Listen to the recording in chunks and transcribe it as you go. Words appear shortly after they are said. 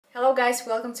Hello guys,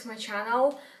 welcome to my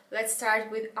channel. Let's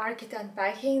start with ARKET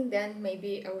unpacking, then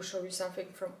maybe I will show you something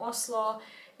from Oslo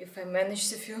if I manage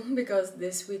to film, because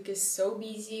this week is so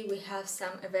busy. We have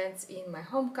some events in my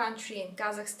home country, in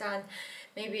Kazakhstan.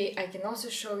 Maybe I can also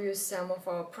show you some of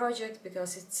our projects,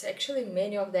 because it's actually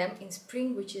many of them in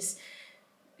spring, which is,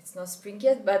 it's not spring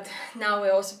yet, but now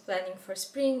we're also planning for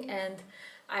spring, and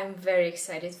I'm very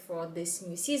excited for this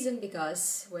new season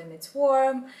because when it's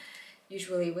warm,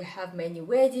 usually we have many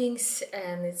weddings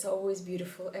and it's always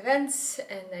beautiful events,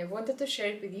 and I wanted to share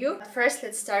it with you. But first,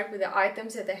 let's start with the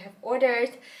items that I have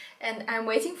ordered, and I'm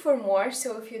waiting for more,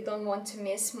 so if you don't want to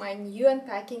miss my new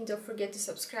unpacking, don't forget to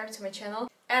subscribe to my channel.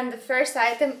 And the first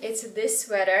item is this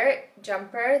sweater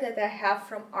jumper that I have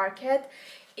from ARKET.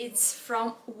 It's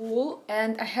from wool,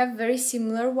 and I have very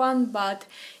similar one but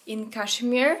in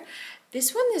cashmere.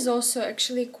 This one is also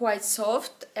actually quite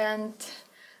soft and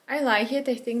I like it.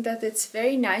 I think that it's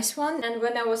very nice one. And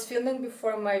when I was filming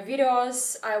before my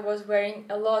videos, I was wearing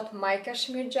a lot my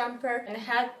cashmere jumper, and I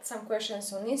had some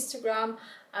questions on Instagram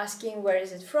asking where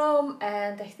is it from,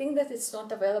 and I think that it's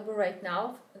not available right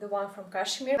now, the one from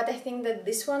cashmere, but I think that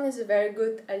this one is a very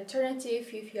good alternative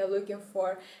if you're looking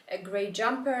for a great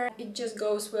jumper. It just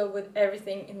goes well with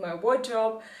everything in my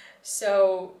wardrobe,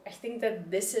 so I think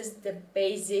that this is the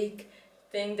basic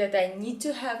thing that I need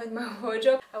to have in my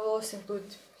wardrobe. I will also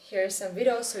include here some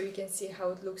videos so you can see how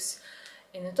it looks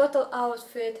in a total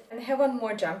outfit. And I have one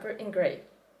more jumper in grey.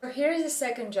 So here is the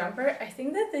second jumper. I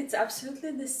think that it's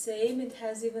absolutely the same. It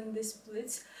has even the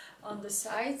splits on the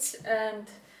sides, and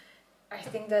I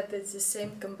think that it's the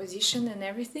same composition and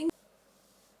everything.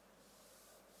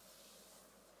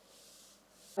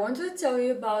 I wanted to tell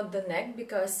you about the neck,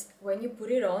 because when you put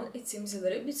it on it seems a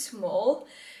little bit small,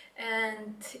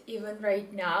 and even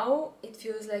right now it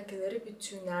feels like a little bit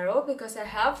too narrow, because I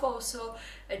have also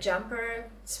a jumper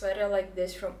sweater like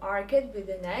this from ARKET with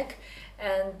the neck,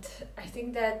 and I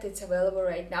think that it's available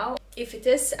right now. If it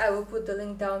is, I will put the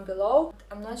link down below.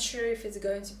 I'm not sure if it's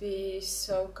going to be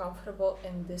so comfortable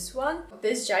in this one.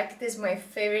 This jacket is my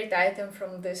favorite item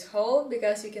from this haul,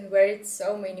 because you can wear it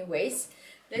so many ways.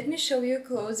 Let me show you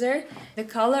closer. The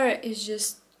color is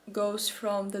just goes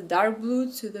from the dark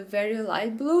blue to the very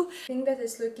light blue. I think that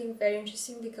it's looking very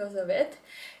interesting because of it,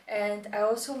 and I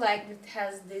also like that it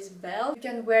has this belt. You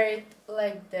can wear it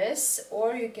like this,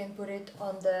 or you can put it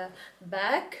on the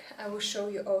back. I will show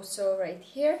you also right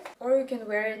here. Or you can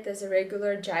wear it as a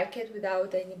regular jacket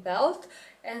without any belt,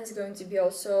 and it's going to be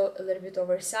also a little bit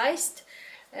oversized.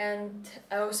 And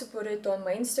I also put it on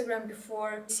my Instagram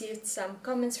before. Received some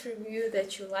comments from you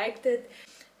that you liked it.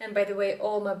 And by the way,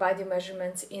 all my body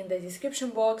measurements in the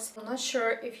description box. I'm not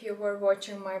sure if you were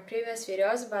watching my previous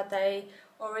videos, but I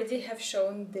already have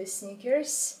shown these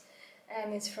sneakers,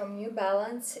 and it's from New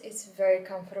Balance. It's very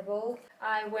comfortable.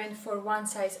 I went for one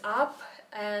size up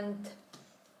and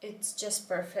it's just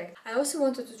perfect. I also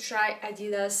wanted to try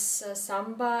Adidas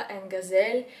Samba and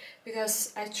Gazelle,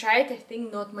 because I tried, I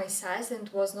think not my size, and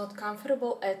it was not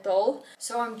comfortable at all.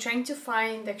 So I'm trying to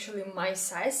find actually my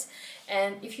size,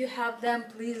 and if you have them,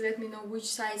 please let me know which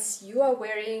size you are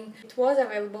wearing. It was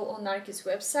available on ARKET's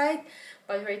website,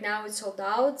 but right now it's sold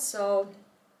out, so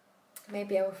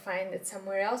maybe I will find it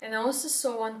somewhere else. And I also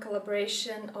saw one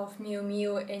collaboration of Miu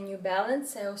Miu and New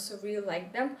Balance. I also really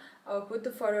like them. I will put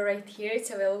the photo right here.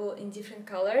 It's available in different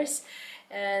colors,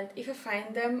 and if I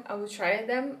find them, I will try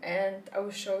them and I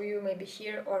will show you maybe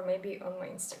here or maybe on my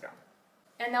Instagram.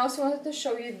 And I also wanted to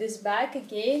show you this bag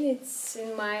again. It's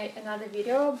in my another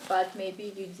video, but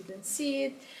maybe you didn't see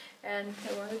it. And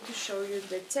I wanted to show you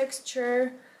the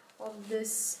texture of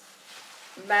this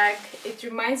bag. It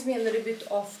reminds me a little bit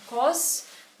of COS,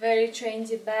 very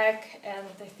trendy bag, and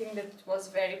I think that it was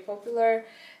very popular,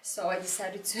 so I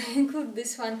decided to include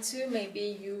this one too.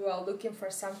 Maybe you are looking for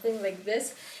something like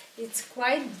this. It's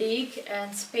quite big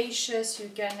and spacious. You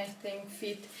can, I think,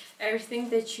 fit everything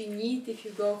that you need if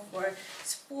you go for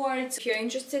sports. If you're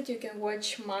interested, you can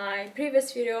watch my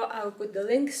previous video. I will put the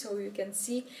link so you can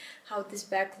see how this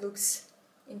bag looks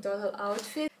in total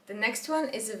outfit. The next one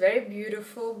is a very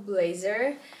beautiful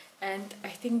blazer, and I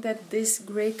think that this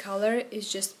gray color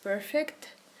is just perfect,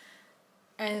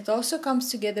 and it also comes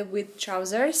together with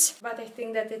trousers, but I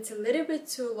think that it's a little bit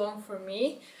too long for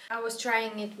me. I was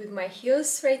trying it with my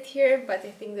heels right here, but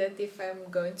I think that if I'm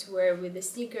going to wear with the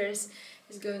sneakers,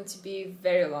 it's going to be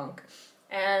very long.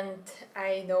 and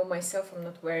I know myself I'm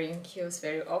not wearing heels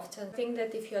very often. I think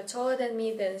that if you're taller than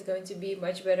me, then it's going to be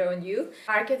much better on you.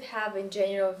 ARKET have in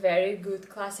general very good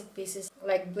classic pieces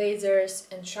like blazers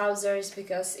and trousers,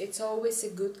 because it's always a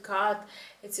good cut,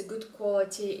 it's a good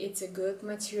quality, it's a good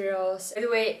materials. By the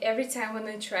way, every time when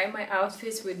I try my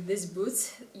outfits with these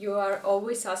boots, you are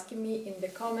always asking me in the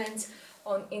comments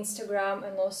on Instagram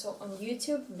and also on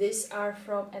YouTube. These are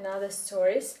from another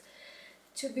stories.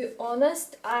 To be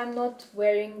honest, I'm not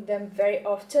wearing them very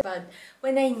often, but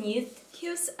when I need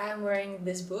heels, I'm wearing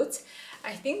these boots.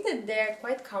 I think that they're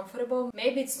quite comfortable.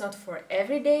 Maybe it's not for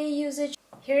everyday usage.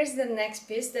 Here's the next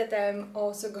piece that I'm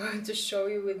also going to show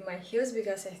you with my heels,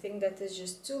 because I think that is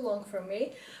just too long for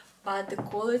me. But the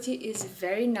quality is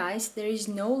very nice. There is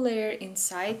no layer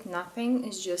inside, nothing.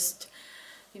 It's just,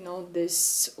 you know,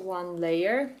 this one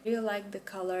layer. I really like the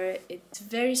color. It's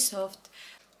very soft.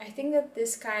 I think that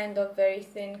this kind of very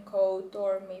thin coat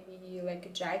or maybe like a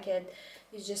jacket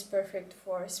is just perfect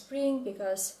for spring,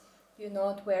 because you're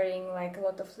not wearing like a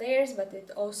lot of layers, but it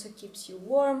also keeps you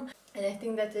warm. And I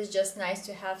think that it's just nice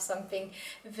to have something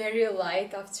very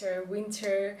light after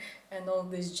winter and all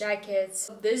these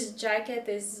jackets. This jacket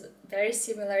is very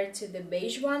similar to the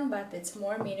beige one, but it's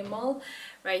more minimal.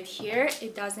 Right here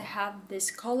it doesn't have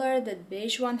this color that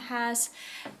beige one has,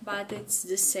 but it's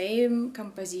the same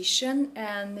composition,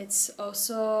 and it's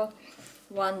also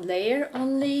one layer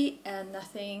only and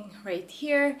nothing right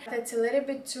here. That's a little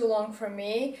bit too long for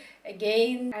me.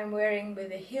 Again, I'm wearing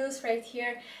with the heels right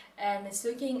here and it's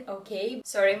looking okay.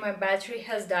 Sorry, my battery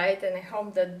has died and I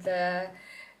hope that the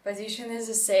position is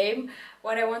the same.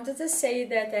 What I wanted to say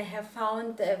that I have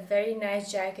found a very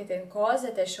nice jacket in COS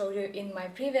that I showed you in my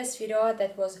previous video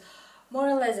that was more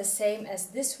or less the same as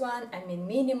this one. I mean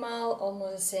minimal,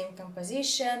 almost the same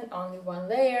composition, only one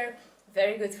layer.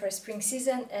 Very good for spring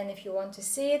season, and if you want to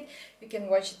see it, you can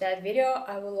watch that video.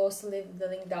 I will also leave the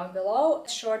link down below.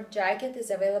 Short jacket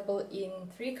is available in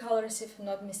 3 colors if I'm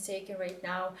not mistaken right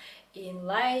now, in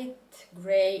light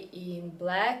gray, in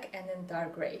black, and in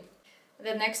dark gray.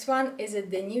 The next one is a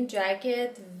denim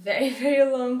jacket, very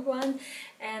long one,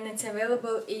 and it's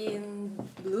available in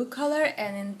blue color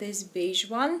and in this beige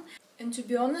one. And to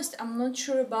be honest, I'm not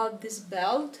sure about this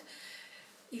belt,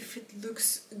 if it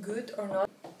looks good or not.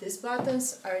 These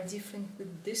buttons are different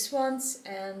with these ones,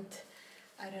 and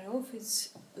I don't know if it's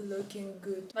looking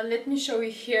good. But let me show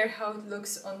you here how it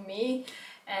looks on me.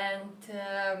 And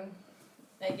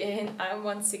again, I'm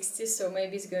 160, so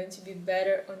maybe it's going to be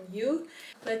better on you.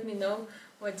 Let me know,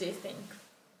 what do you think?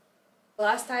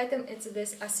 Last item is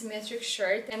this asymmetric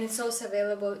shirt, and it's also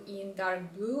available in dark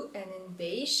blue and in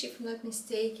beige, if I'm not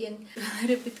mistaken. A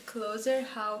little bit closer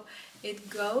how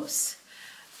it goes.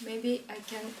 Maybe I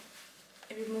can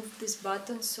remove this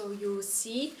button so you will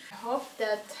see. I hope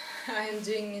that I am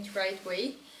doing it right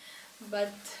way,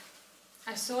 but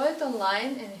I saw it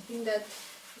online and I think that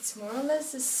it's more or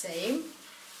less the same.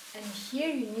 And here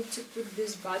you need to put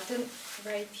this button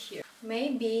right here.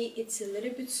 Maybe it's a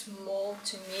little bit small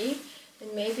to me,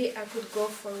 and maybe I could go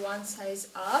for one size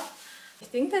up. I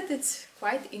think that it's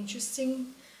quite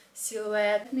interesting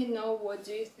silhouette. Let me know, what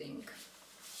do you think?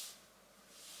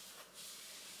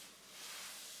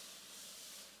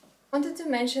 I wanted to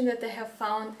mention that I have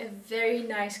found a very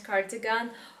nice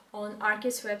cardigan on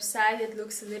ARKET's website. It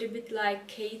looks a little bit like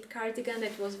Kate cardigan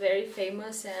that was very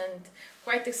famous and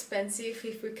quite expensive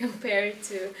if we compare it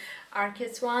to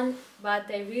ARKET's one, but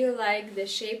I really like the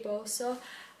shape also.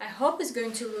 I hope it's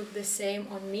going to look the same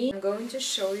on me. I'm going to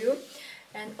show you.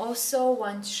 And also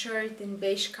one shirt in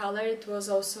beige color, it was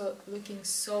also looking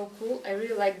so cool. I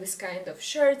really like this kind of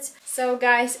shirts. So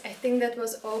guys, I think that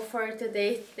was all for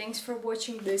today. Thanks for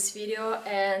watching this video,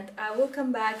 and I will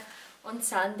come back on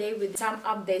Sunday with some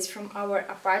updates from our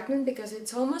apartment because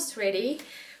it's almost ready.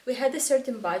 We had a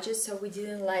certain budget, so we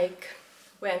didn't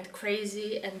went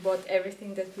crazy and bought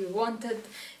everything that we wanted.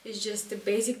 It's just the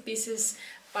basic pieces,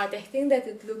 but I think that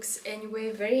it looks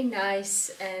anyway very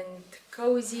nice and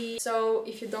cozy. So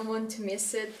if you don't want to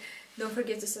miss it, don't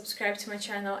forget to subscribe to my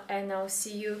channel, and I'll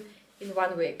see you in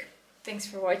 1 week. Thanks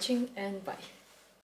for watching and bye.